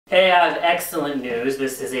Hey, I have excellent news.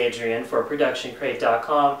 This is Adrian for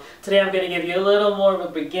ProductionCrate.com. Today I'm going to give you a little more of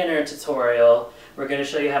a beginner tutorial. We're going to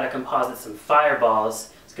show you how to composite some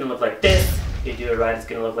fireballs. It's going to look like this. If you do it right, it's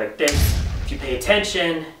going to look like this. If you pay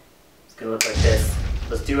attention, it's going to look like this.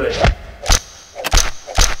 Let's do it.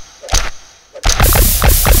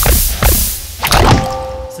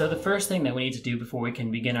 So the first thing that we need to do before we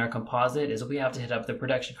can begin our composite is we have to hit up the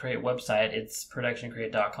Production Crate website. It's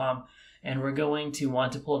ProductionCrate.com. And we're going to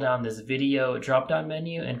want to pull down this video drop-down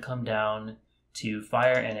menu and come down to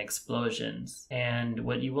fire and explosions. And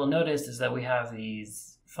what you will notice is that we have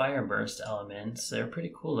these fire burst elements. They're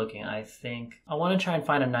pretty cool looking, I think. I want to try and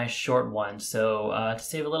find a nice short one. So to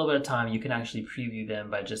save a little bit of time, you can actually preview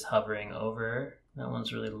them by just hovering over. That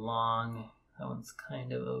one's really long. That one's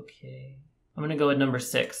kind of okay. I'm going to go with number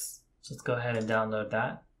 6. So let's go ahead and download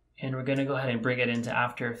that. And we're going to go ahead and bring it into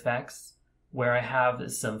After Effects, where I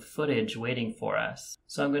have some footage waiting for us.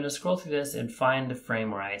 So I'm going to scroll through this and find the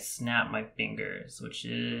frame where I snap my fingers, which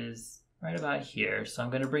is right about here. So I'm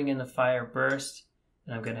going to bring in the fire burst,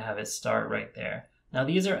 and I'm going to have it start right there. Now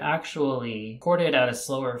these are actually recorded at a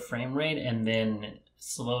slower frame rate and then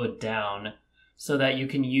slowed down so that you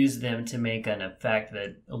can use them to make an effect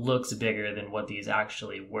that looks bigger than what these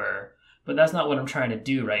actually were. But that's not what I'm trying to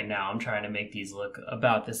do right now. I'm trying to make these look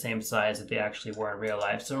about the same size that they actually were in real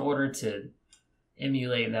life. So in order to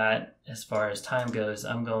emulate that as far as time goes,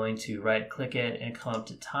 I'm going to right click it and come up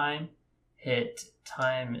to time, hit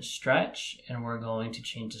time stretch, and we're going to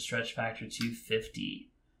change the stretch factor to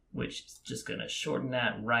 50, which is just going to shorten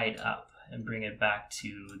that right up and bring it back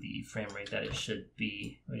to the frame rate that it should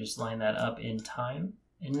be. We just line that up in time.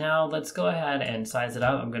 And now let's go ahead and size it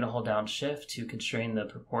up. I'm going to hold down shift to constrain the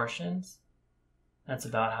proportions. That's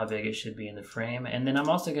about how big it should be in the frame. And then I'm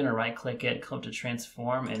also going to right click it, come up to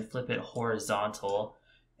transform, and flip it horizontal.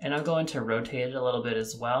 And I'm going to rotate it a little bit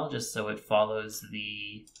as well, just so it follows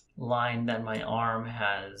the line that my arm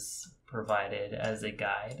has provided as a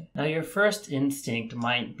guide. Now your first instinct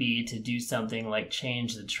might be to do something like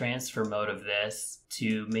change the transfer mode of this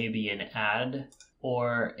to maybe an add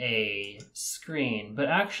or a screen. But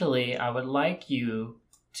actually, I would like you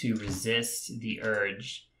to resist the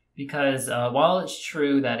urge. Because while it's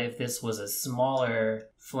true that if this was a smaller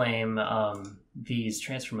flame, these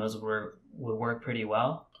transfer modes would work pretty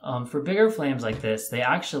well. For bigger flames like this, they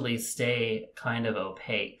actually stay kind of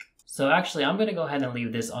opaque. So actually, I'm going to go ahead and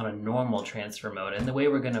leave this on a normal transfer mode. And the way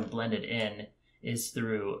we're going to blend it in is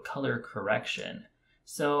through color correction.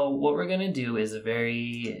 So what we're going to do is a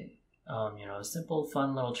very simple,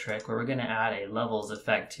 fun little trick where we're going to add a levels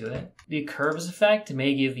effect to it. The curves effect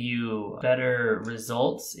may give you better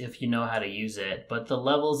results if you know how to use it, but the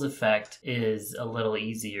levels effect is a little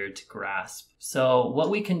easier to grasp. So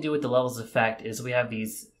what we can do with the levels effect is we have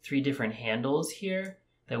these 3 different handles here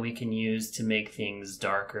that we can use to make things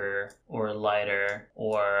darker or lighter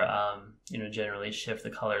or generally shift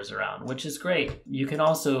the colors around, which is great. You can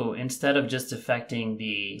also, instead of just affecting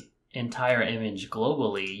the entire image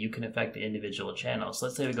globally, you can affect the individual channels. So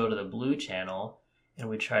let's say we go to the blue channel and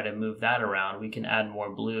we try to move that around. We can add more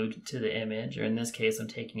blue to the image, or in this case I'm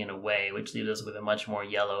taking it away, which leaves us with a much more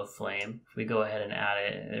yellow flame. If we go ahead and add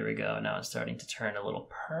it, there we go, now it's starting to turn a little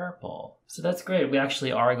purple. So that's great. We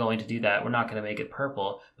actually are going to do that. We're not going to make it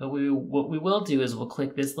purple, but what we will do is we'll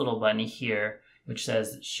click this little button here which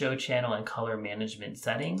says show channel and color management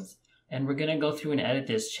settings, and we're going to go through and edit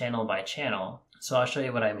this channel by channel. So I'll show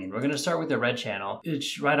you what I mean. We're going to start with the red channel,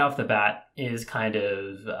 which right off the bat is kind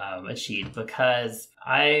of a cheat because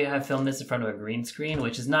I have filmed this in front of a green screen,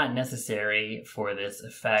 which is not necessary for this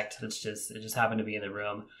effect. It just happened to be in the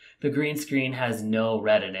room. The green screen has no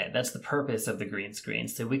red in it. That's the purpose of the green screen.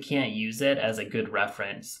 So we can't use it as a good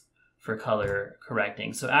reference for color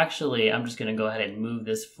correcting. So actually, I'm just going to go ahead and move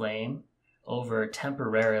this flame over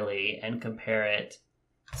temporarily and compare it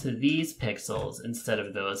to these pixels instead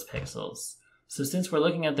of those pixels. So since we're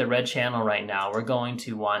looking at the red channel right now, we're going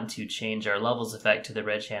to want to change our levels effect to the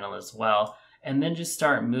red channel as well, and then just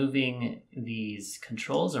start moving these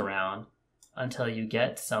controls around until you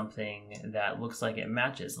get something that looks like it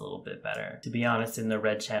matches a little bit better. To be honest, in the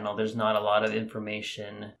red channel, there's not a lot of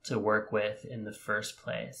information to work with in the first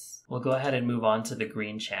place. We'll go ahead and move on to the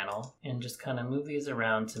green channel and just kind of move these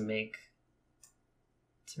around to make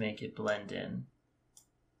it blend in.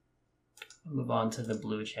 Move on to the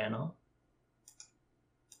blue channel.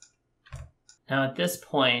 Now at this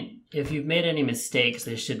point, if you've made any mistakes,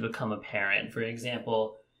 they should become apparent. For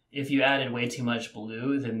example, if you added way too much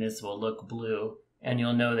blue, then this will look blue, and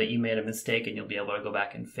you'll know that you made a mistake and you'll be able to go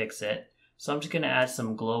back and fix it. So I'm just going to add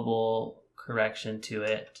some global correction to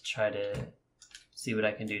it to try to see what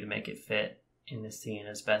I can do to make it fit. in the scene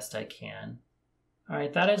as best I can.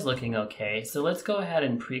 Alright, that is looking okay. So let's go ahead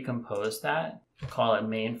and pre-compose that. We'll call it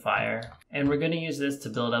main fire. And we're going to use this to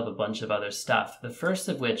build up a bunch of other stuff. The first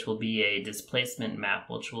of which will be a displacement map,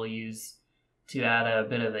 which we'll use to add a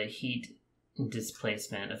bit of a heat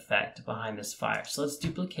displacement effect behind this fire. So let's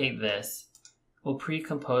duplicate this. We'll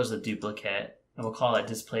pre-compose the duplicate and we'll call it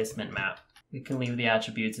displacement map. We can leave the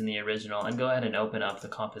attributes in the original and go ahead and open up the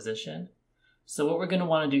composition. So what we're going to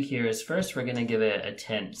want to do here is first we're going to give it a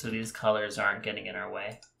tint so these colors aren't getting in our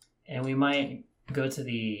way. And we might go to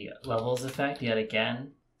the levels effect yet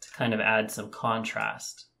again to kind of add some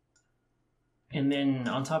contrast. And then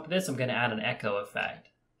on top of this I'm going to add an echo effect.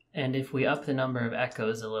 And if we up the number of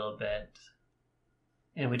echoes a little bit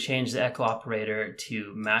and we change the echo operator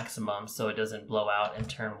to maximum so it doesn't blow out and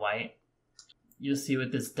turn white, you'll see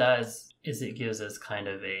what this does is it gives us kind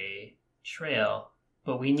of a trail.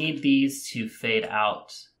 But we need these to fade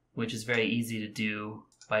out, which is very easy to do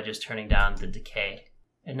by just turning down the decay.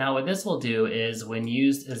 And now what this will do is when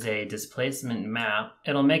used as a displacement map,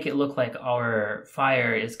 it'll make it look like our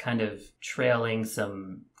fire is kind of trailing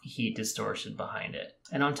some heat distortion behind it.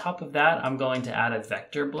 And on top of that, I'm going to add a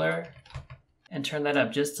vector blur and turn that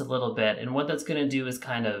up just a little bit. And what that's going to do is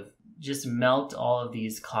kind of just melt all of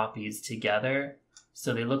these copies together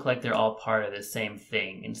so they look like they're all part of the same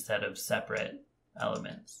thing instead of separate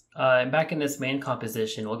elements. And back in this main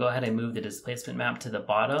composition, we'll go ahead and move the displacement map to the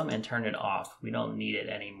bottom and turn it off. We don't need it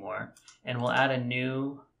anymore. And we'll add a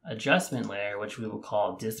new adjustment layer, which we will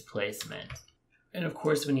call displacement. And of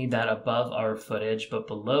course we need that above our footage, but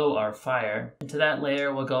below our fire. And to that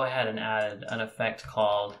layer, we'll go ahead and add an effect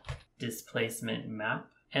called displacement map.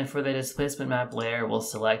 And for the displacement map layer, we'll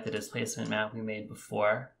select the displacement map we made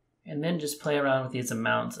before. And then just play around with these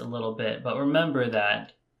amounts a little bit. But remember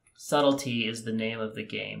that subtlety is the name of the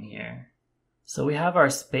game here. So we have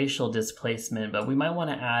our spatial displacement, but we might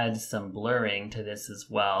want to add some blurring to this as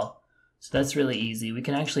well. So that's really easy. We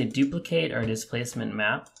can actually duplicate our displacement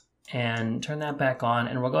map and turn that back on,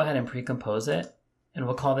 and we'll go ahead and pre-compose it. And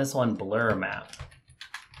we'll call this one blur map.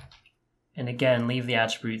 And again, leave the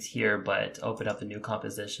attributes here, but open up a new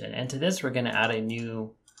composition. And to this, we're going to add a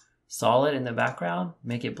new solid in the background,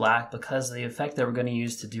 make it black, because the effect that we're going to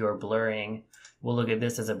use to do our blurring, we'll look at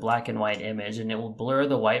this as a black and white image, and it will blur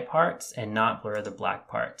the white parts and not blur the black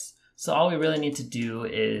parts. So all we really need to do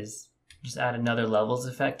is just add another levels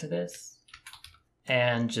effect to this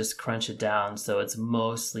and just crunch it down so it's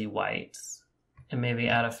mostly white. And maybe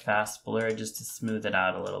add a fast blur just to smooth it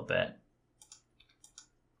out a little bit.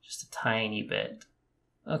 Just a tiny bit.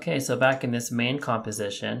 Okay, so back in this main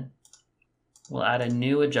composition, we'll add a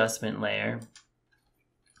new adjustment layer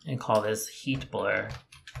and call this heat blur.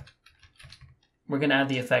 We're going to add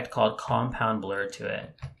the effect called compound blur to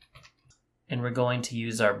it. And we're going to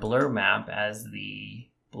use our blur map as the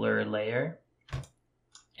blur layer.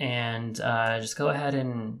 And just go ahead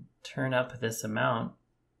and turn up this amount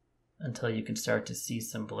until you can start to see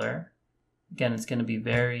some blur. Again, it's going to be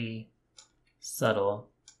very subtle.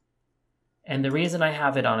 And the reason I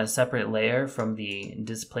have it on a separate layer from the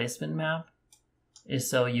displacement map is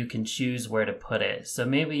so you can choose where to put it. So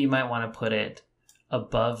maybe you might want to put it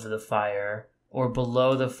above the fire, or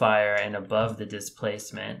below the fire and above the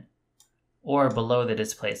displacement, or below the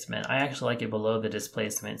displacement. I actually like it below the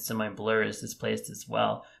displacement, so my blur is displaced as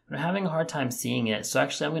well. But I'm having a hard time seeing it, so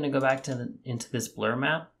actually I'm going to go back to into this blur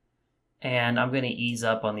map, and I'm going to ease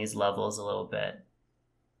up on these levels a little bit,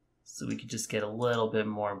 so we could just get a little bit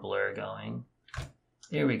more blur going.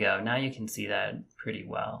 There we go, now you can see that pretty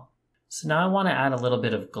well. So now I want to add a little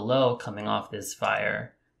bit of glow coming off this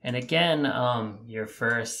fire. And again, your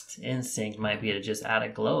first instinct might be to just add a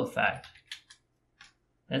glow effect.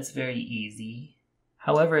 That's very easy.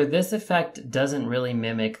 However, this effect doesn't really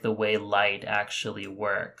mimic the way light actually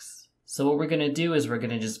works. So what we're going to do is we're going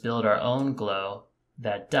to just build our own glow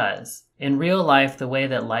that does. In real life, the way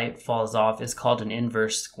that light falls off is called an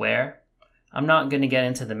inverse square. I'm not going to get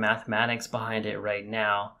into the mathematics behind it right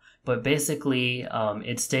now, but basically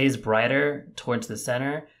it stays brighter towards the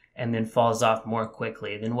center and then falls off more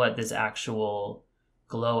quickly than what this actual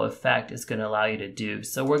glow effect is going to allow you to do.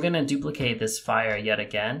 So we're going to duplicate this fire yet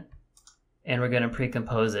again, and we're going to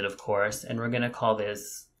pre-compose it, of course, and we're going to call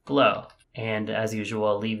this glow. And as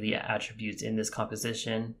usual, leave the attributes in this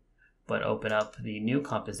composition, but open up the new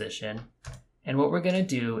composition. And what we're going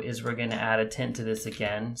to do is we're going to add a tint to this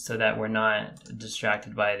again so that we're not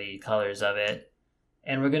distracted by the colors of it.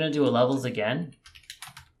 And we're going to do a levels again.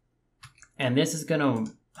 And this is going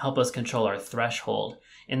to help us control our threshold.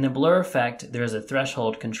 In the blur effect, there's a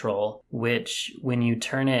threshold control, which when you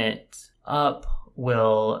turn it up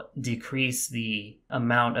will decrease the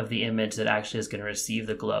amount of the image that actually is going to receive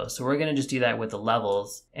the glow. So we're going to just do that with the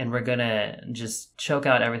levels, and we're going to just choke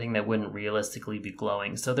out everything that wouldn't realistically be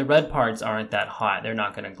glowing. So the red parts aren't that hot. They're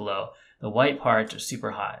not going to glow. The white parts are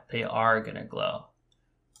super hot. They are going to glow.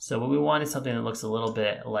 So what we want is something that looks a little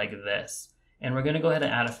bit like this. And we're going to go ahead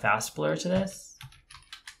and add a fast blur to this.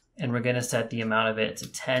 And we're going to set the amount of it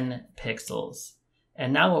to 10 pixels.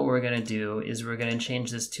 And now what we're going to do is we're going to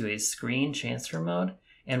change this to a screen transfer mode,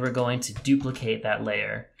 and we're going to duplicate that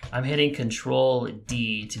layer. I'm hitting Control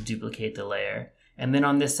D to duplicate the layer. And then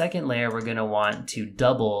on this second layer, we're going to want to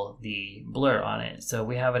double the blur on it. So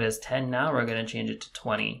we have it as 10 now, we're going to change it to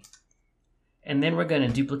 20. And then we're going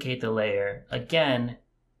to duplicate the layer again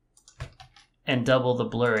and double the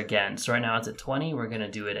blur again. So right now it's at 20, we're going to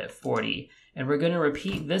do it at 40. And we're going to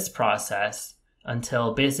repeat this process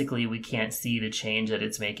until basically we can't see the change that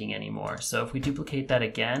it's making anymore. So if we duplicate that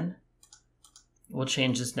again, we'll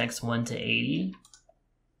change this next one to 80.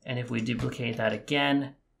 And if we duplicate that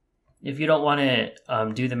again, if you don't want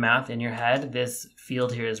to do the math in your head, this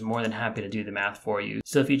field here is more than happy to do the math for you.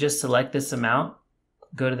 So if you just select this amount,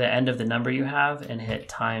 go to the end of the number you have and hit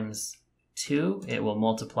times 2, it will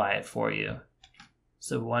multiply it for you.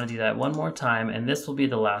 So we want to do that one more time, and this will be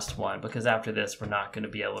the last one because after this we're not going to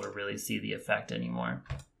be able to really see the effect anymore.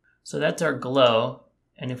 So that's our glow,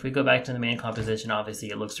 and if we go back to the main composition, obviously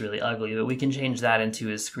it looks really ugly, but we can change that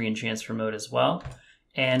into a screen transfer mode as well.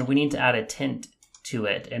 And we need to add a tint to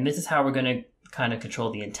it, and this is how we're going to kind of control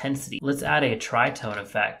the intensity. Let's add a tritone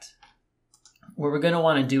effect. What we're going to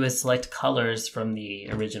want to do is select colors from the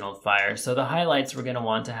original fire. So the highlights, we're going to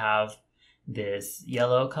want to have this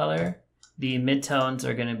yellow color. The midtones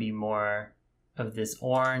are going to be more of this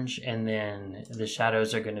orange, and then the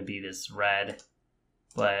shadows are going to be this red,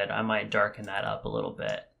 but I might darken that up a little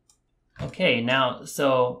bit. Okay, now,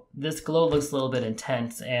 so this glow looks a little bit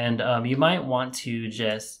intense, and you might want to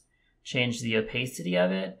just change the opacity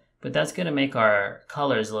of it, but that's going to make our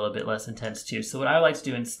colors a little bit less intense too. So what I like to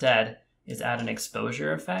do instead is add an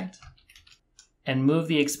exposure effect and move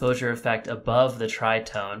the exposure effect above the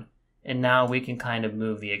tritone. And now we can kind of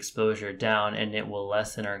move the exposure down and it will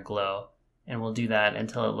lessen our glow. And we'll do that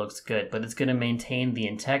until it looks good, but it's going to maintain the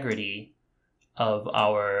integrity of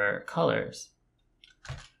our colors.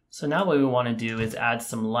 So now what we want to do is add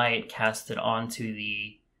some light casted onto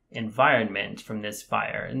the environment from this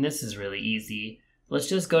fire. And this is really easy. Let's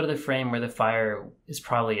just go to the frame where the fire is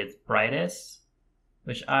probably its brightest,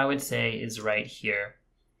 which I would say is right here.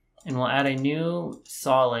 And we'll add a new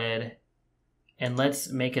solid, and let's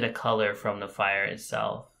make it a color from the fire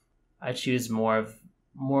itself. I choose more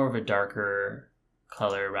of a darker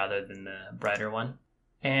color rather than the brighter one.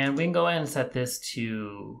 And we can go ahead and set this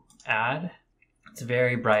to add. It's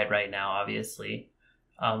very bright right now, obviously.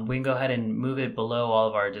 We can go ahead and move it below all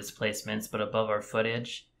of our displacements, but above our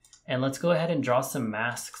footage. And let's go ahead and draw some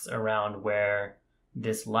masks around where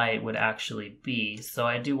this light would actually be. So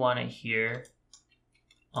I do want it here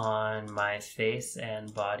on my face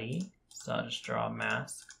and body. So I'll just draw a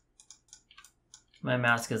mask. My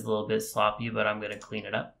mask is a little bit sloppy, but I'm going to clean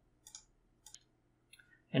it up.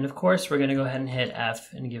 And of course, we're going to go ahead and hit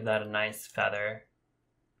F and give that a nice feather.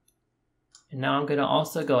 And now I'm going to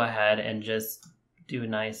also go ahead and just do a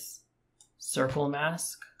nice circle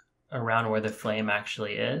mask around where the flame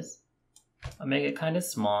actually is. I'll make it kind of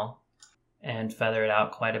small and feather it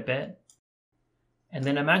out quite a bit. And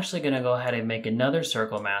then I'm actually going to go ahead and make another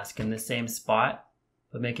circle mask in the same spot,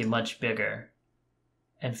 but make it much bigger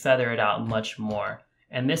and feather it out much more.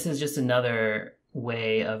 And this is just another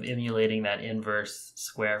way of emulating that inverse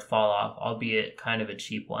square fall off, albeit kind of a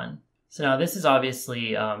cheap one. So now this is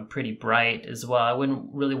obviously pretty bright as well. I wouldn't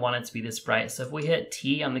really want it to be this bright. So if we hit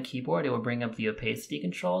T on the keyboard, it will bring up the opacity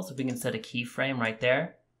control. So we can set a keyframe right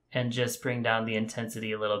there and just bring down the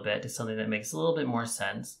intensity a little bit to something that makes a little bit more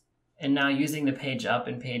sense. And now using the page up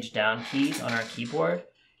and page down keys on our keyboard,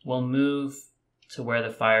 we'll move to where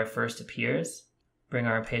the fire first appears, bring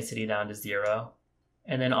our opacity down to 0,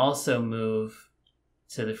 and then also move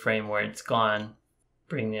to the frame where it's gone,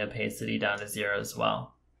 bring the opacity down to 0 as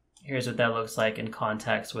well. Here's what that looks like in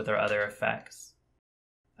context with our other effects.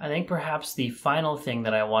 I think perhaps the final thing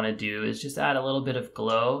that I want to do is just add a little bit of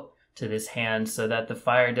glow to this hand so that the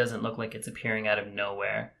fire doesn't look like it's appearing out of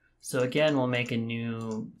nowhere. So again, we'll make a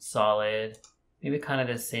new solid, maybe kind of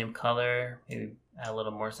the same color, maybe add a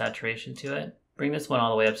little more saturation to it. Bring this one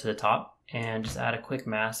all the way up to the top and just add a quick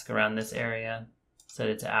mask around this area. Set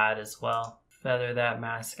it to add as well. Feather that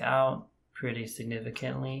mask out pretty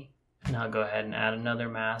significantly. And I'll go ahead and add another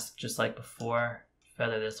mask just like before.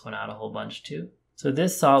 Feather this one out a whole bunch too. So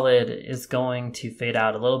this solid is going to fade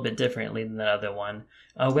out a little bit differently than the other one.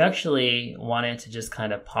 We actually want it to just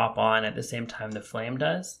kind of pop on at the same time the flame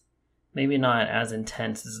does. Maybe not as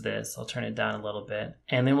intense as this. I'll turn it down a little bit.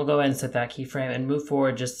 And then we'll go ahead and set that keyframe and move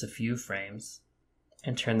forward just a few frames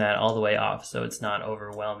and turn that all the way off so it's not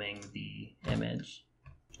overwhelming the image.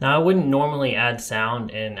 Now, I wouldn't normally add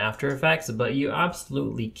sound in After Effects, but you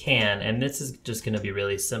absolutely can, and this is just going to be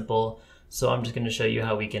really simple. So I'm just going to show you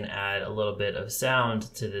how we can add a little bit of sound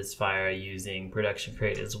to this fire using Production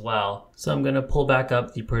Create as well. So I'm going to pull back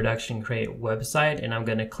up the Production Create website, and I'm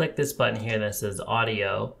going to click this button here that says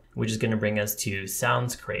Audio, which is going to bring us to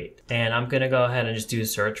Sounds Crate. And I'm going to go ahead and just do a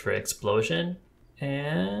search for Explosion.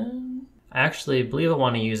 And I actually believe I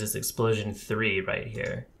want to use this Explosion 3 right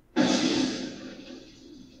here.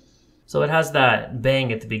 So it has that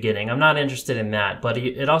bang at the beginning. I'm not interested in that, but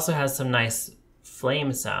it also has some nice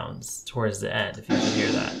flame sounds towards the end, if you can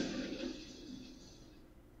hear that.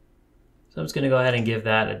 So I'm just going to go ahead and give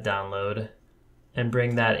that a download and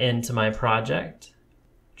bring that into my project.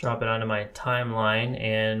 Drop it onto my timeline,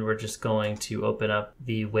 and we're just going to open up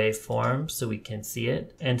the waveform so we can see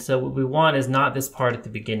it. And so what we want is not this part at the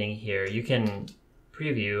beginning here. You can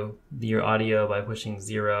preview your audio by pushing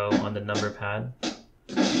 0 on the number pad.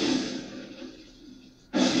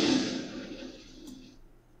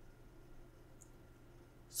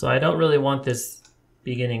 So I don't really want this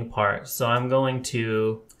beginning part, so I'm going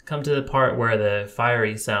to come to the part where the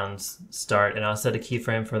fiery sounds start, and I'll set a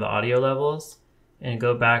keyframe for the audio levels and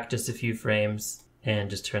go back just a few frames and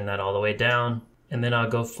just turn that all the way down. And then I'll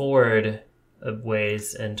go forward a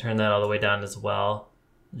ways and turn that all the way down as well,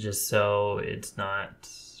 just so it's not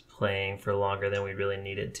playing for longer than we really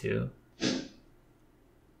need it to.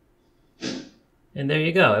 And there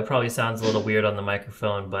you go. It probably sounds a little weird on the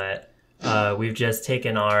microphone, but we've just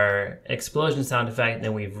taken our explosion sound effect and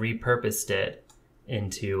then we've repurposed it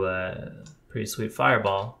into a pretty sweet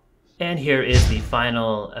fireball. And here is the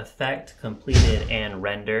final effect completed and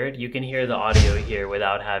rendered. You can hear the audio here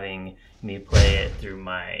without having me play it through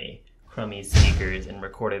my crummy speakers and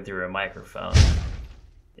record it through a microphone.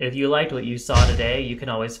 If you liked what you saw today, you can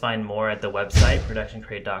always find more at the website,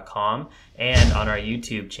 productioncrate.com, and on our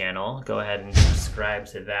YouTube channel. Go ahead and subscribe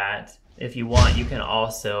to that. If you want, you can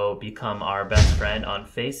also become our best friend on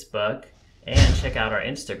Facebook and check out our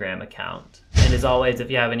Instagram account. And as always,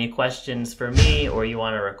 if you have any questions for me, or you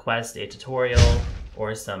want to request a tutorial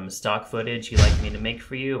or some stock footage you'd like me to make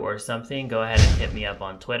for you or something, go ahead and hit me up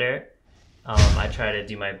on Twitter. I try to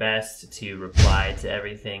do my best to reply to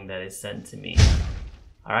everything that is sent to me.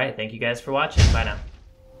 Alright, thank you guys for watching. Bye now.